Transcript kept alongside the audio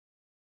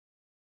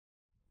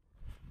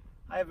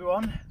Hi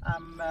everyone,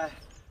 we're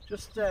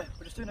just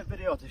doing a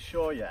video to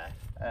show you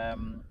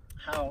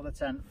how the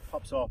tent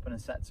pops open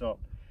and sets up.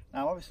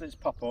 Now obviously it's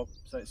pop up,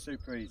 so it's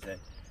super easy,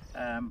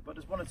 but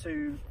there's one or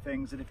two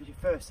things that if it's your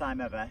first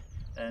time ever,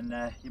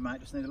 then you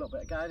might just need a little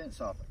bit of guidance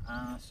of.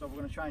 So we're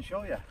going to try and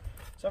show you.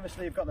 So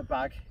obviously you've got the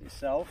bag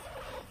itself,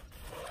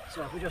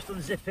 so if we just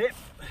unzip it,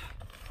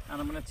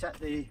 and I'm going to take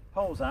the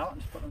poles out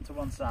and just put them to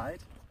one side,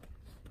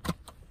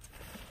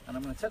 and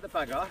I'm going to take the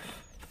bag off,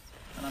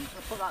 and I'm just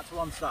going to put that to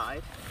one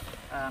side.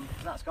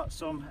 That's got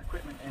some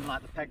equipment in,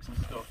 like the pegs and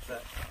stuff,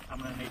 that I'm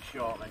going to need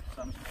shortly.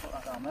 So I'm just going to put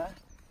that down there.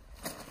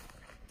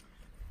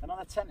 And on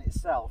the tent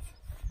itself,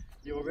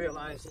 you will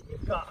realise that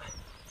you've got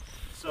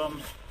some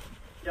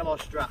yellow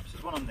straps.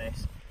 There's one on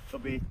this,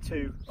 there'll be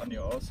two on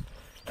yours.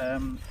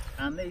 And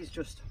these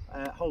just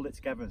hold it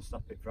together and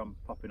stop it from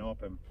popping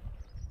open.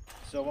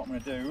 So what I'm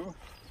going to do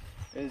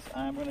is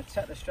I'm going to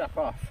take the strap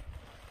off.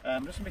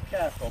 I'm just going to be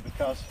careful,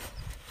 because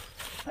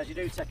as you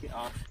do take it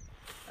off,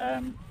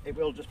 it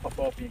will just pop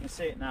open. You can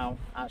see it now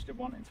actually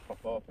wanting to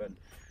pop open.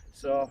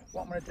 So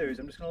what I'm going to do is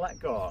I'm just going to let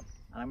go,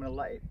 and I'm going to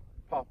let it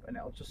pop, and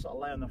it'll just sort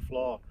of lay on the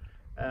floor.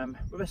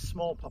 With a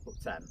small pop-up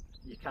tent,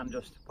 you can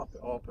just pop it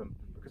open,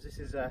 because this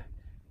is a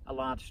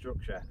large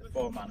structure, the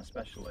 4-man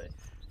especially.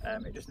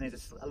 It just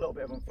needs a little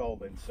bit of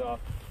unfolding. So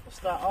we'll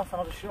start off and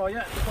I'll just show you.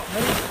 You've got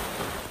me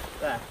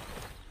there.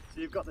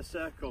 So you've got the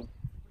circle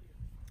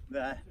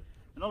there,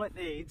 and all it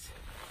needs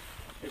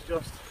is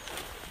just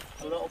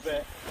a little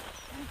bit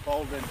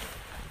unfolding.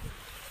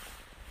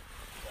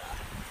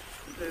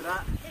 You do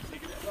that, so you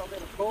give it a little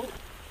bit of pull,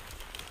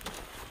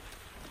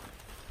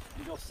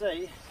 and you'll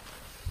see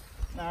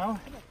now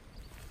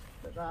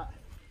that that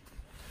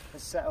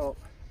is set up.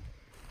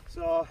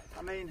 So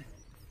I mean,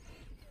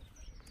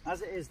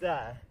 as it is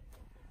there,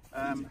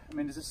 I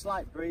mean there's a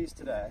slight breeze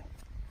today,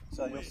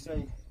 so you'll see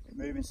it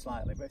moving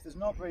slightly, but if there's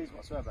no breeze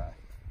whatsoever,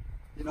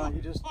 you know,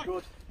 you're just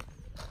good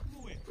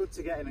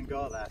to get in and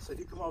go there. So if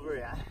you come over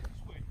here,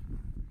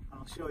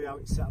 I'll show you how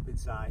it's set up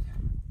inside,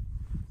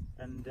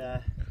 and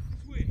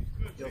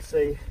you'll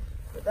see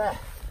it there.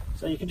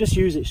 So you can just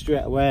use it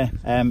straight away.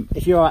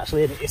 If you're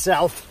actually in it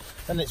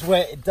yourself, then it's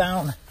weighted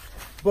down,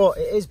 but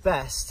it is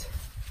best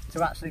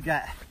to actually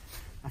get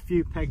a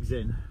few pegs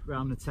in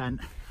around the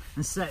tent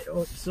and set it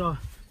up. So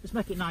just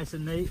make it nice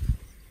and neat,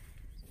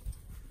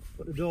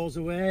 put the doors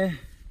away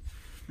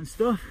and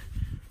stuff.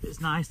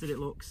 It's nice that it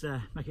looks,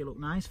 make it look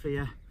nice for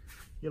your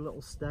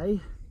little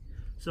stay.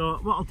 So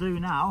what I'll do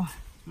now,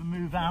 we'll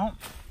move out.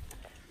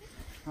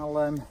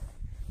 I'll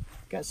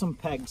get some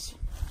pegs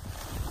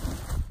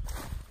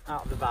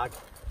out of the bag,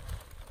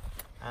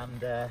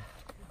 and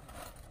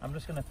I'm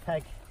just going to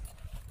peg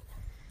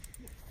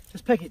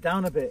it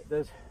down a bit.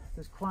 There's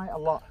quite a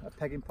lot of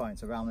pegging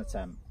points around the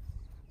tent.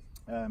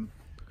 The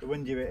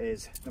windier it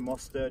is, the more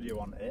sturdy you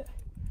want it,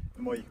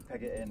 the more you can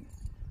peg it in.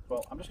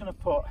 But I'm just going to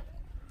put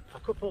a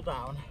couple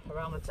down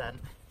around the tent,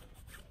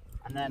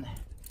 and then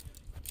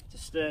to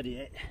sturdy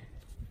it,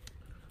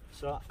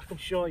 so I can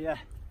show you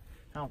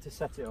how to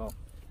set it up.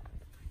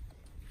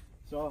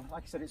 So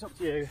like I said, it's up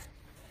to you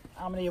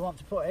how many you want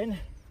to put in,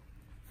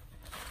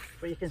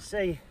 but you can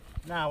see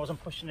now as I'm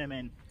pushing him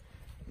in,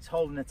 it's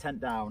holding the tent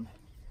down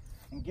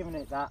and giving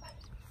it that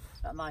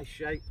nice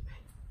shape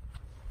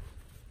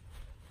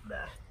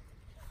there.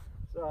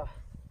 So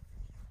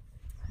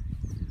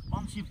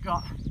once you've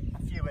got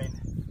a few in,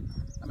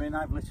 I mean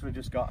I've literally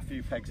just got a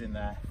few pegs in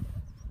there,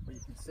 but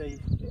you can see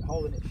it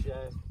holding its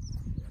shape,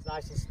 it's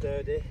nice and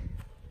sturdy.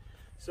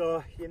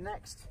 So your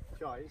next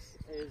choice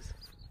is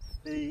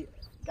the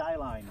guy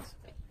lines.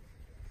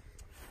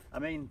 I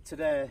mean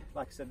today,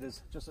 like I said,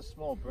 there's just a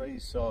small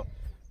breeze, so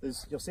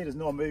you'll see there's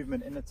no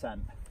movement in the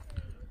tent.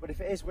 But if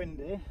it is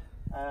windy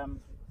and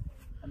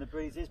the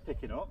breeze is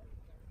picking up,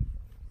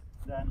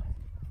 then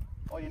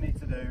all you need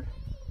to do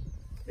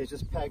is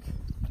just peg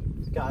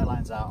the guy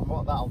lines out, and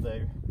what that'll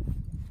do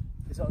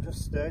is it'll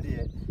just sturdy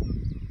it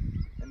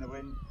in the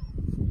wind.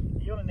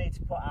 You only need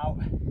to put out,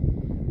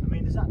 I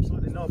mean there's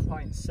absolutely no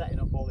point setting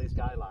up all these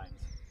guy lines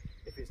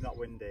if it's not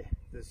windy.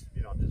 There's,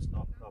 you know, just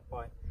no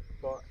point.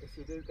 But if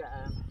you do get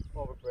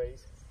over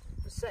breeze,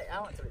 just set it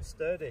out until it's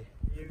sturdy.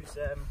 Use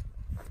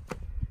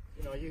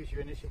you know, use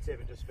your initiative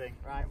and just think,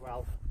 right,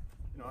 well,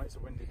 you know, it's a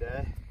windy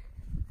day,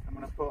 I'm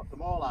going to put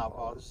them all out,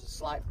 or there's a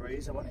slight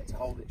breeze, I want it to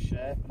hold its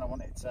shape, and I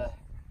want it to,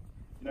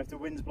 you know, if the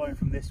wind's blowing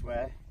from this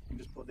way, you can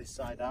just put this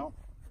side out.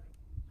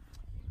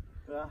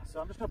 So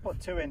I'm just going to put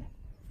 2 in,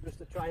 just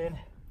to try and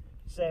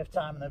save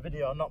time in the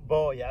video and not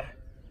bore you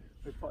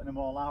with putting them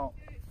all out.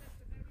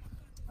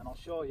 And I'll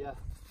show you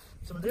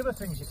some of the other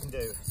things you can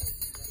do.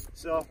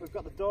 So we've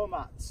got the door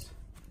mats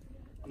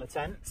on the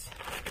tent.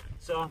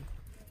 So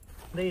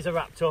these are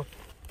wrapped up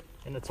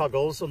in the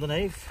toggles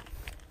underneath.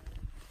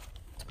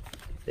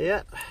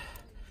 Yeah,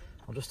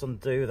 I'll just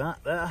undo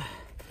that there,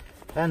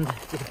 and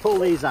you can pull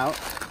these out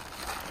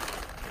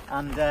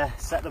and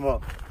set them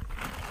up.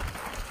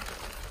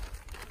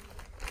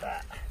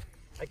 There.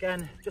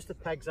 Again, just the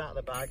pegs out of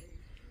the bag.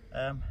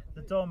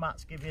 The door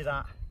mats give you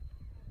that,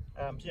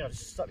 you know,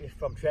 just stop you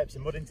from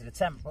traipsing mud into the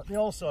tent, but they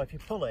also, if you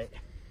pull it,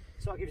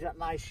 So it gives you that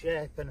nice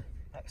shape and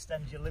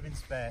extends your living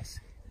space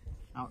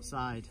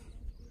outside.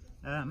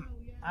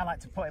 I like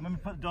to put in, when we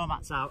put the door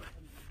mats out,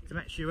 to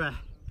make sure that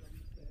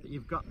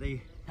you've got the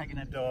peg in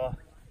the door,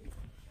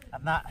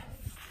 and that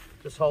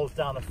just holds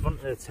down the front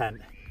of the tent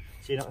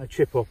so you're not going to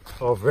trip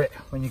up over it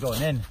when you're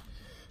going in.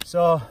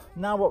 So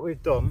now what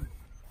we've done,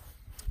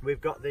 we've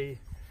got the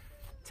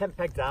tent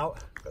pegged out,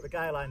 got the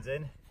guy lines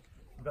in,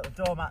 we've got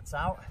the door mats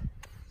out.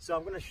 So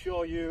I'm going to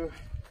show you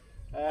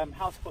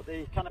how to put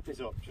the canopies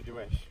up, should you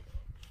wish.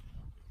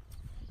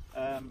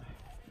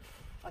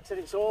 Like I said,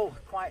 it's all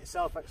quite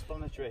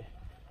self-explanatory,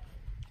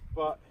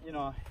 but you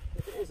know,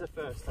 if it is the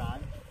first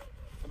time,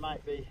 it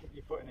might be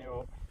you putting it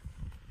up,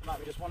 it might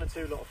be just one or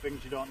two little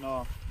things you don't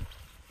know.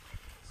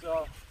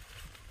 So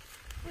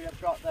we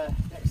have got the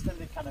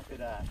extended canopy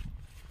there,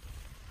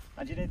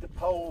 and you need the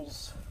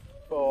poles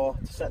to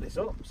set this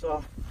up.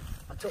 So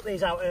I took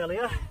these out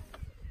earlier,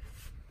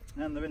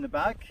 and they're in the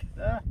bag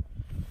there,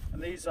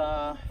 and these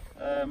are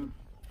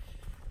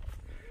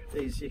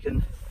these, you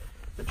can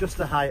adjust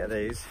the height of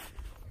these.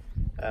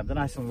 They're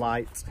nice and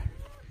light.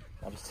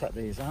 I'll just take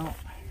these out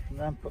and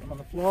then put them on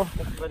the floor,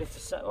 get them ready to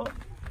set up.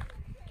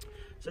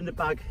 So in the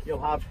bag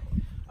you'll have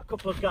a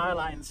couple of guy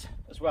lines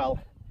as well,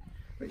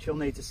 which you'll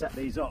need to set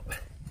these up.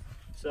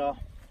 So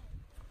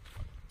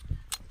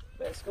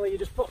basically you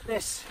just put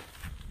this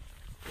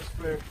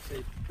through, see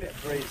a bit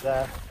of breeze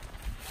there,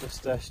 just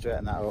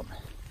straighten that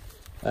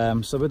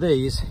up. So with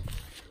these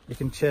you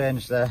can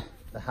change the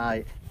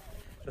height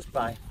just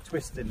by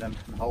twisting them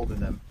and holding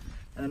them,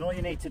 and then all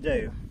you need to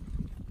do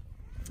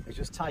is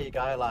just tie your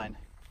guy line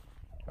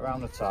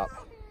around the top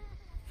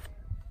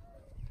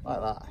like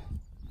that,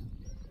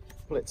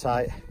 pull it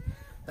tight,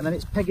 and then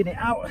it's pegging it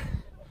out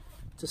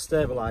to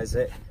stabilise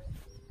it.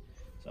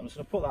 So I'm just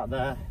going to put that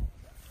there,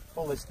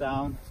 pull this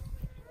down,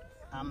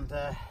 and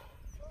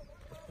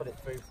just put it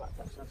through. In fact,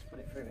 actually, let's put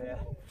it through here.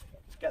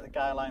 Just get the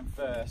guy line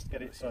first,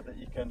 get it so that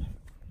you can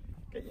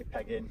get your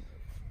peg in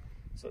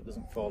so it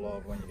doesn't fall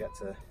over when you get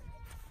to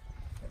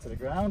the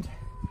ground.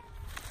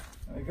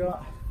 There we go.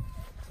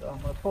 So I'm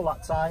going to pull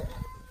that tight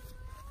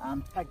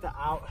and peg that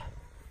out,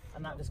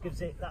 and that just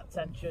gives it that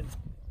tension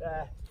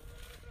there.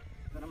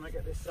 Then I'm going to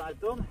get this side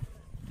done.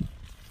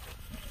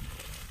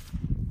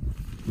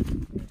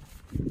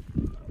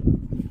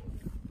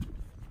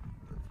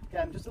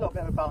 Again, just a little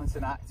bit of a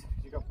balancing act.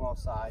 You've got both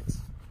sides.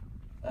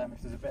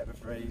 If there's a bit of a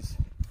breeze,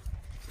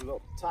 it's a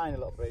tiny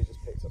little breeze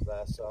just picked up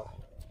there. So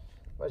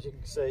as you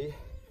can see,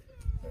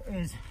 it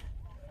is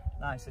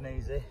nice and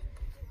easy.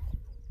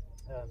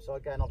 So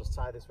again, I'll just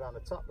tie this around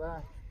the top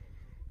there.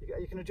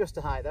 You can adjust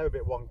the height, they're a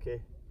bit wonky,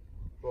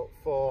 but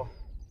for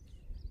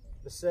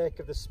the sake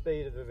of the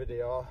speed of the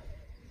video,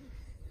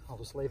 I'll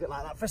just leave it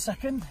like that for a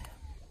second.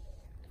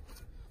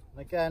 And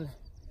again,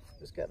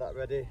 just get that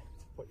ready to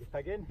put your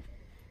peg in,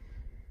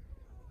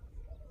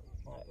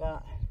 like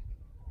that.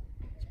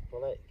 Just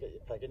pull it, get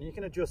your peg in. You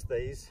can adjust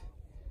these,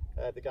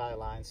 the guy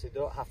lines, so you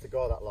don't have to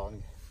go that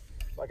long.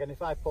 But again,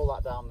 if I pull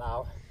that down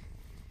now,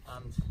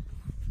 and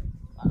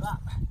like that,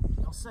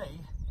 you'll see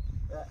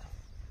that.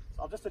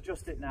 So I'll just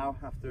adjust it now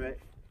after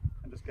it,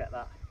 and just get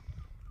that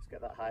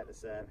height the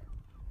same,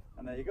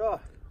 and there you go.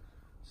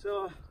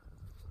 So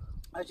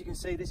as you can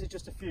see, this is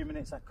just a few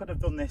minutes. I could have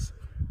done this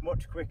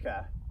much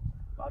quicker,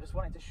 but I just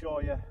wanted to show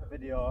you a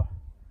video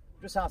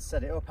just how to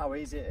set it up, how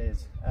easy it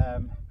is.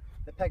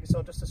 The peg,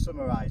 so just to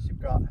summarise,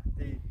 you've got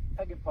the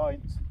pegging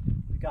points,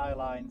 the guy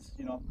lines,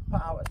 you know,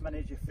 put out as many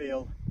as you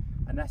feel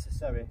are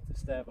necessary to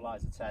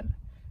stabilise the tent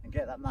and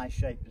get that nice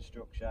shape and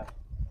structure.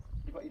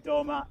 You've got your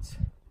door mats,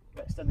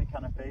 your extended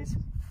canopies.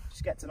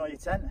 Just get to know your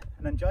tent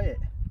and enjoy it.